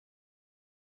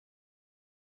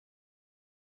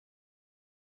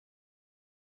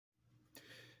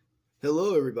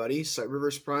Hello everybody,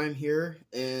 Cyberverse Prime here,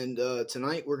 and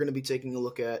tonight we're going to be taking a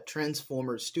look at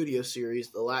Transformers Studio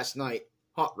Series The Last Night,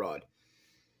 Hotrod.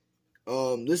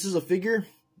 This is a figure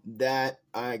that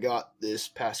I got this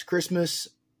past Christmas.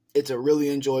 It's a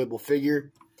really enjoyable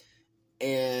figure,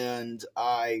 and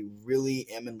I really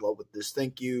am in love with this.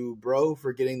 Thank you, bro,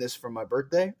 for getting this for my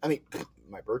birthday.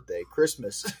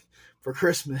 Christmas. For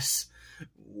Christmas.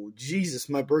 Jesus,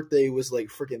 my birthday was like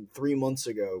freaking 3 months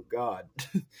ago. God.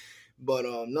 But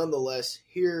nonetheless,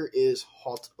 here is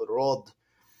Hotrod,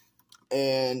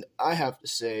 and I have to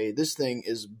say, this thing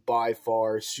is by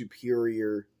far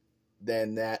superior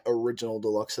than that original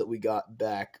deluxe that we got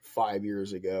back 5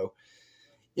 years ago.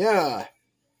 Yeah,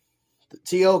 the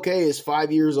TLK is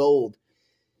 5 years old,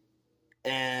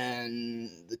 and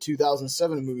the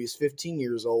 2007 movie is 15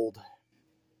 years old.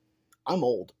 I'm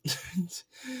old.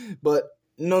 But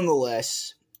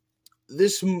nonetheless,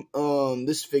 this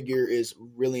figure is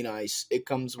really nice. It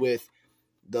comes with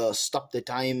the stop the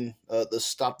time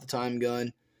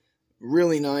gun.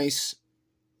 Really nice.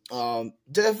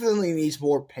 Definitely needs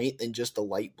more paint than just a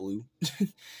light blue,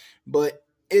 but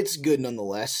it's good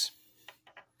nonetheless.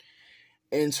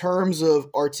 In terms of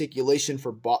articulation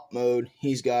for bot mode,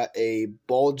 he's got a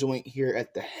ball joint here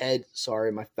at the head.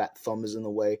 Sorry, my fat thumb is in the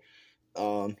way.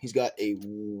 He's got a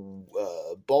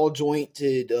ball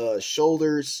jointed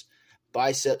shoulders,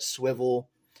 bicep swivel,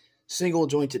 single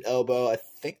jointed elbow. I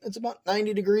think that's about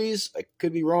 90 degrees. I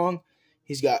could be wrong.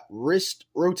 He's got wrist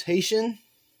rotation.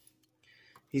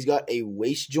 He's got a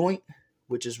waist joint,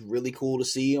 which is really cool to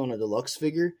see on a deluxe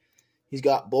figure. He's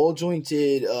got ball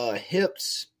jointed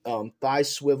hips, thigh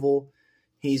swivel.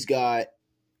 He's got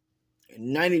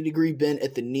 90 degree bend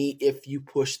at the knee if you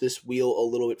push this wheel a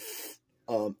little bit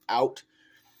out.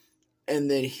 And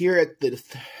then here at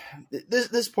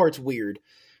this part's weird.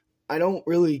 I don't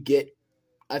really get,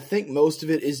 I think most of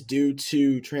it is due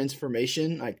to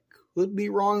transformation. I could be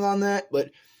wrong on that,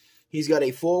 but he's got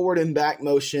a forward and back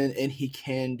motion, and he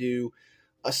can do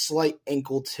a slight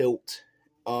ankle tilt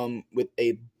with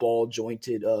a ball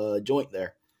jointed joint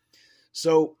there.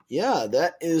 So yeah,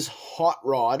 that is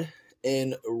Hotrod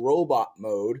in robot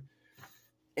mode.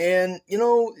 And you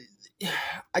know,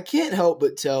 I can't help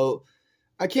but to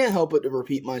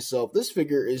repeat myself. This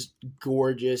figure is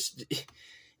gorgeous.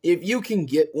 If you can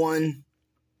get one,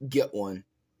 get one.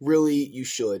 Really, you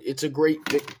should. It's a great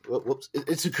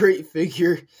it's a great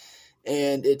figure,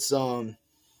 and it's I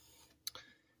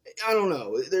don't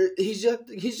know. He's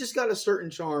just got a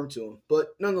certain charm to him.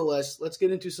 But nonetheless, let's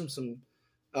get into some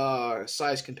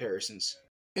size comparisons.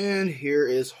 And here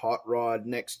is Hotrod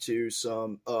next to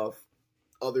some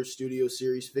other Studio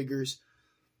Series figures.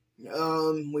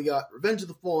 We got Revenge of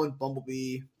the Fallen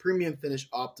Bumblebee, Premium Finish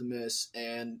Optimus,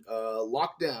 and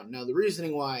Lockdown. Now, the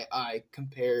reasoning why I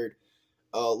compared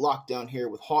Lockdown here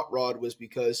with Hotrod was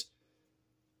because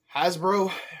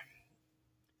Hasbro,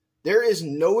 there is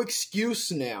no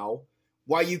excuse now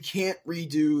why you can't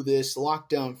redo this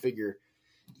Lockdown figure.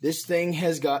 This thing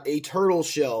has got a turtle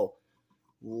shell.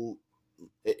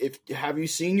 Have you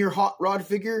seen your Hotrod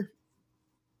figure?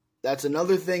 That's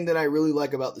another thing that I really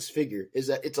like about this figure, is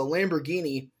that it's a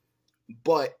Lamborghini,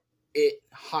 but it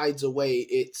hides away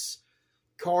its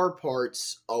car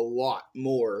parts a lot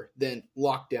more than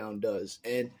Lockdown does.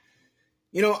 And,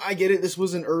 you know, I get it. This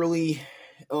was an early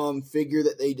figure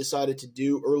that they decided to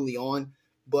do early on,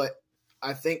 but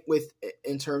I think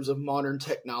in terms of modern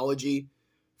technology,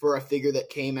 for a figure that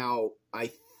came out,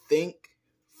 I think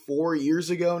 4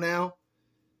 years ago now,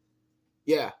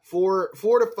 yeah, 4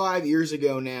 to 5 years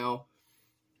ago now,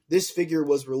 this figure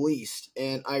was released,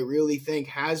 and I really think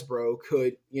Hasbro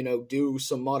could, you know, do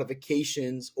some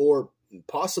modifications or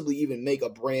possibly even make a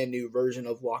brand new version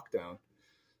of Lockdown.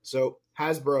 So,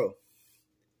 Hasbro,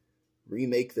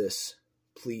 remake this,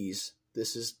 please.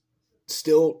 This is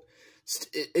still,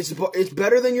 it's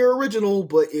better than your original,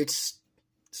 but it's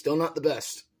still not the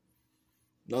best.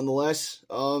 Nonetheless,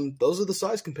 those are the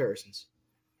size comparisons.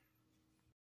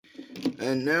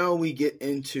 And now we get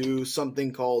into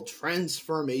something called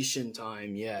transformation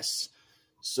time. Yes.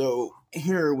 So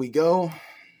here we go.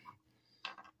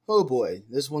 Oh boy,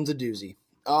 this one's a doozy.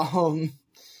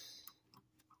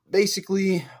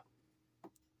 Basically,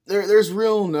 there's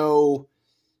really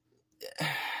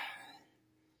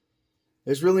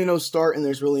no start and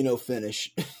there's really no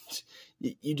finish.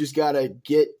 You just gotta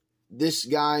get this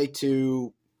guy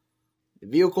to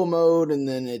vehicle mode, and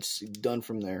then it's done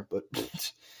from there. But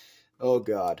oh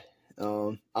god,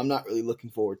 I'm not really looking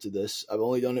forward to this. I've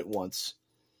only done it once,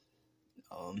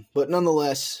 but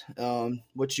nonetheless,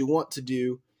 what you want to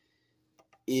do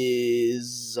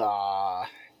is oh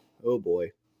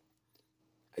boy,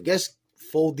 I guess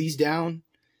fold these down.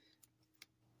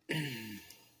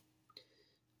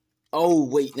 Oh,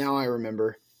 wait, now I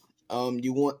remember.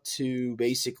 You want to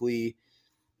basically,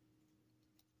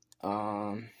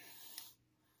 I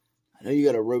know you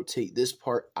got to rotate this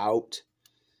part out.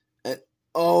 And,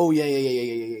 oh,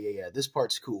 yeah. This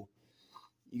part's cool.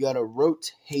 You got to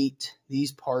rotate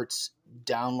these parts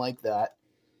down like that.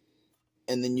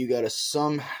 And then you got to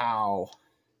somehow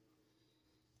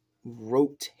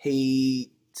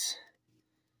rotate.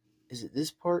 Is it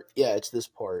this part? Yeah, it's this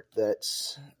part.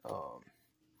 That's,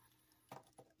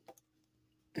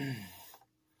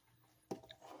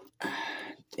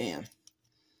 damn.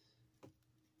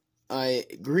 I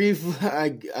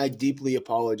deeply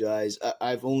apologize.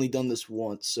 I've only done this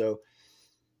once, so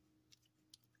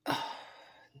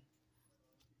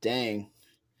dang.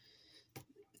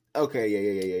 Okay,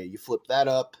 yeah. You flip that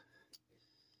up.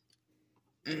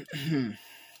 And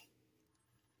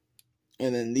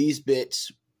then these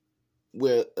bits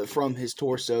from his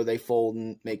torso, they fold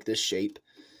and make this shape.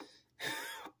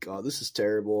 God, this is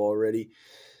terrible already.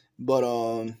 But,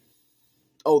 oh,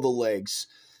 the legs.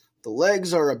 The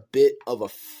legs are a bit of a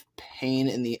pain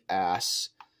in the ass.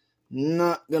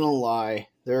 Not gonna lie,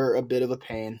 they're a bit of a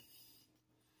pain.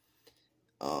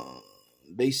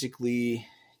 Basically,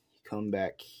 you come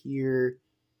back here.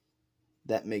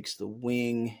 That makes the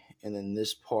wing. And then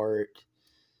this part,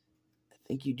 I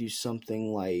think you do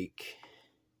something like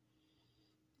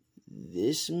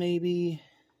this maybe.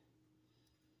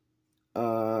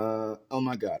 Oh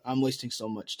my god, I'm wasting so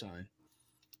much time.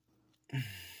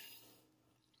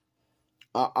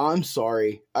 I'm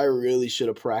sorry. I really should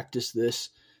have practiced this.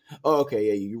 Oh, okay,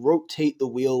 yeah, you rotate the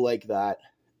wheel like that,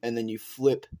 and then you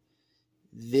flip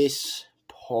this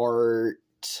part.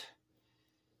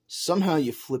 Somehow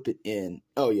you flip it in.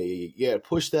 Oh, yeah.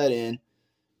 Push that in.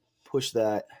 Push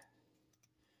that.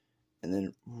 And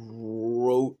then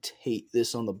rotate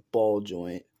this on the ball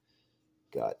joint.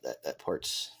 God, that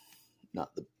part's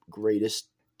not the greatest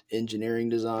engineering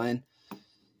design.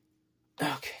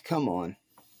 Okay, come on.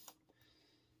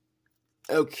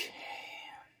 Okay,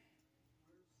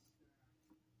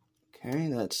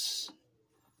 that's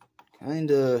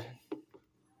kind of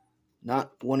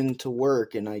not wanting to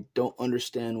work, and I don't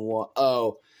understand why.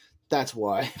 Oh, that's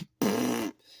why.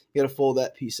 You gotta fold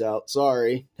that piece out.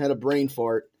 Sorry, had a brain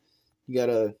fart.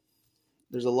 There's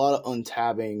a lot of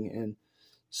untabbing and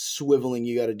swiveling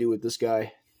you gotta do with this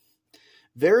guy.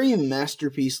 Very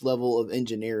masterpiece level of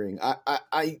engineering.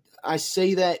 I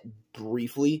say that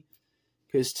briefly,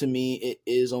 because to me, it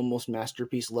is almost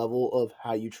masterpiece level of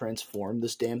how you transform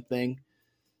this damn thing.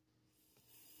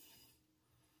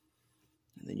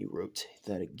 And then you rotate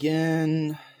that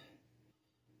again.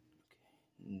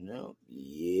 No.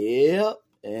 Yep.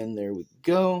 And there we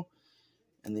go.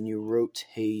 And then you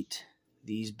rotate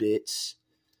these bits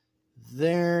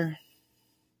there.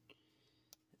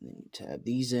 And then you tab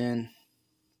these in.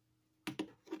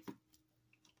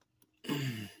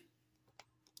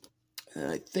 And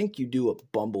I think you do a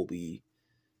bumblebee,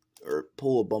 or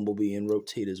pull a bumblebee and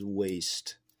rotate his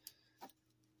waist.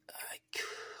 I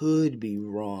could be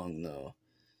wrong, though.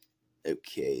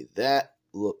 Okay, that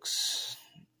looks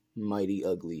mighty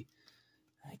ugly.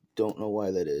 I don't know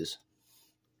why that is.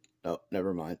 Oh,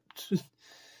 never mind.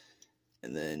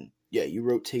 And then, yeah, you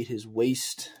rotate his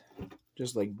waist,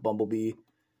 just like Bumblebee,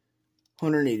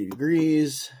 180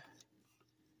 degrees.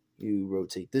 You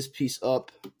rotate this piece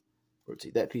up,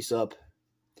 rotate that piece up.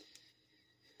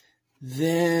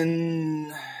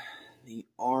 Then the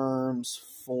arms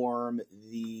form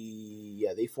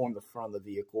they form the front of the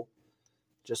vehicle,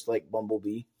 just like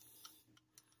Bumblebee.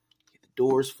 The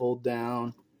doors fold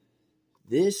down.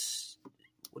 This,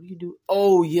 what do you do?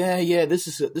 Oh, yeah, this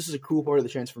is a cool part of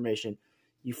the transformation.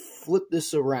 You flip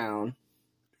this around,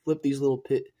 flip these little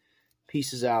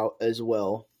pieces out as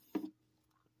well.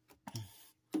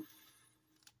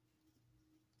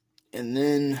 And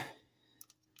then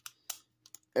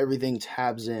everything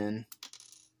tabs in.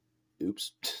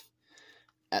 Oops.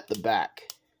 At the back.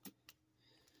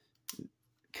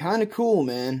 Kind of cool,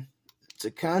 man. It's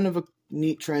a kind of a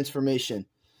neat transformation.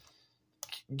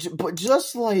 But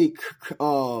just like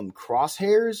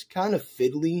Crosshairs, kind of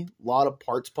fiddly. A lot of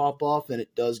parts pop off and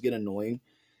it does get annoying.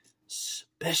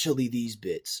 Especially these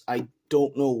bits. I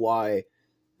don't know why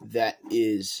that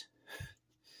is.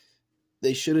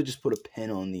 They should have just put a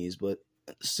pin on these, but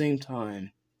at the same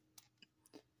time.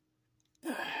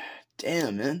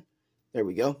 Damn, man. There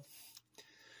we go.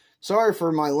 Sorry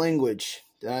for my language.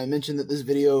 Did I mention that this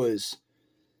video is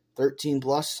 13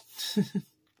 plus?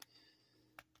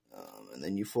 And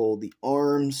then you fold the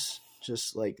arms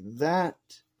just like that.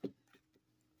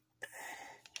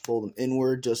 Fold them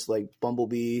inward, just like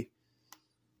Bumblebee.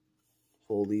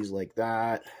 Fold these like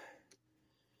that.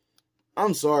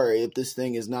 I'm sorry if this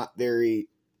thing is not very...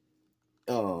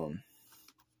 I'm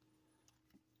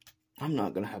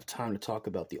not going to have time to talk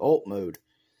about the alt mode.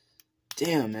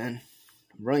 Damn, man.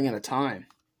 I'm running out of time.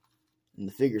 And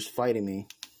the figure's fighting me.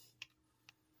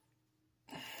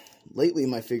 Lately,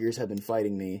 my figures have been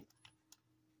fighting me.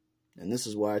 And this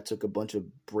is why I took a bunch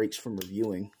of breaks from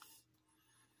reviewing.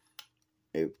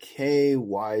 Okay,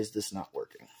 why is this not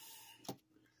working?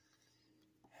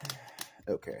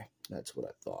 Okay, that's what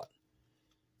I thought.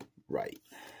 Right.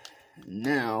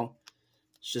 Now,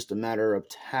 it's just a matter of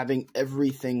having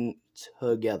everything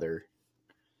together.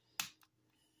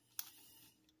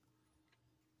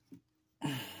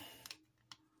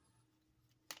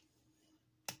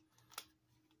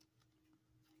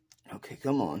 Okay,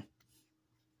 come on.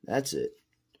 That's it.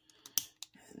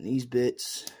 And these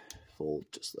bits fold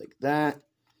just like that.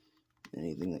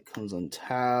 Anything that comes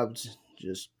untabbed,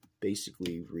 just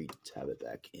basically re-tab it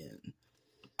back in.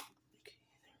 Okay,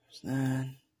 there's that.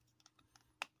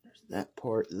 There's that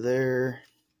part there.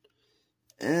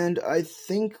 And I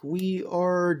think we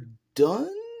are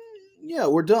done? Yeah,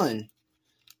 we're done.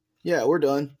 Yeah, we're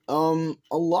done. A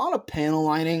lot of panel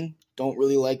lining. Don't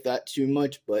really like that too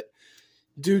much, but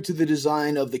due to the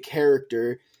design of the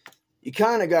character, you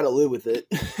kind of got to live with it.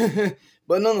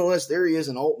 But nonetheless, there he is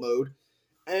in alt mode.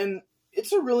 And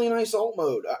it's a really nice alt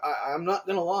mode. I'm not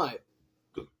going to lie.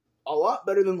 A lot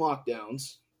better than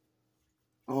Lockdowns.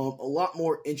 A lot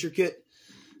more intricate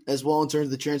as well in terms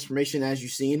of the transformation, as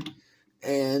you've seen.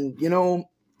 And, you know,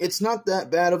 it's not that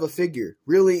bad of a figure.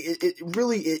 Really,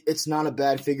 it's not a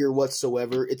bad figure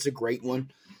whatsoever. It's a great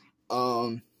one.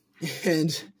 And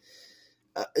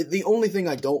the only thing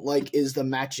I don't like is the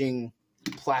matching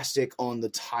plastic on the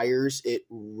tires. It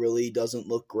really doesn't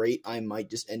look great. I might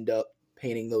just end up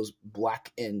painting those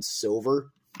black and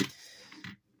silver.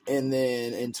 And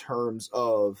then in terms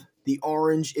of the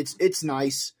orange, it's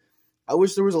nice. I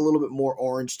wish there was a little bit more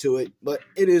orange to it, but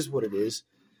it is what it is.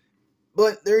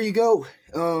 But there you go.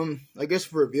 I guess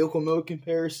for a vehicle mode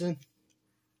comparison,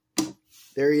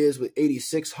 there he is with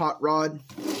 86 Hotrod.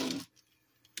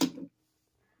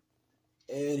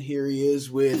 And here he is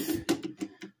with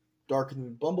Darker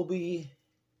Than Bumblebee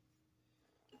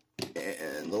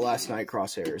and the Last Night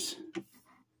Crosshairs.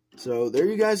 So there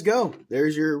you guys go.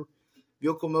 There's your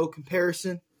vehicle mode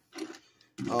comparison.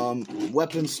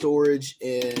 Weapon storage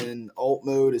in alt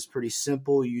mode is pretty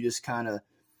simple. You just kind of,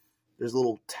 there's a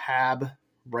little tab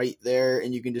right there,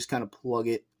 and you can just kind of plug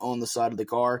it on the side of the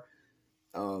car.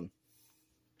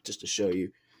 Just to show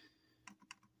you.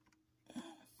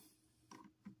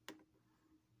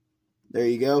 There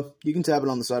you go. You can tap it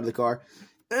on the side of the car.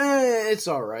 It's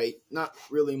alright. Not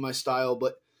really my style,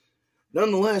 but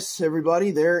nonetheless,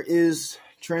 everybody, there is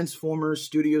Transformers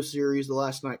Studio Series The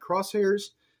Last Night Crosshairs.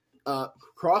 Hot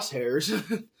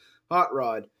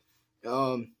Rod.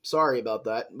 Sorry about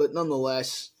that, but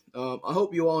nonetheless, I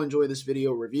hope you all enjoy this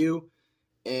video review,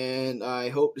 and I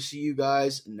hope to see you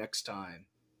guys next time.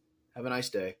 Have a nice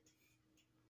day.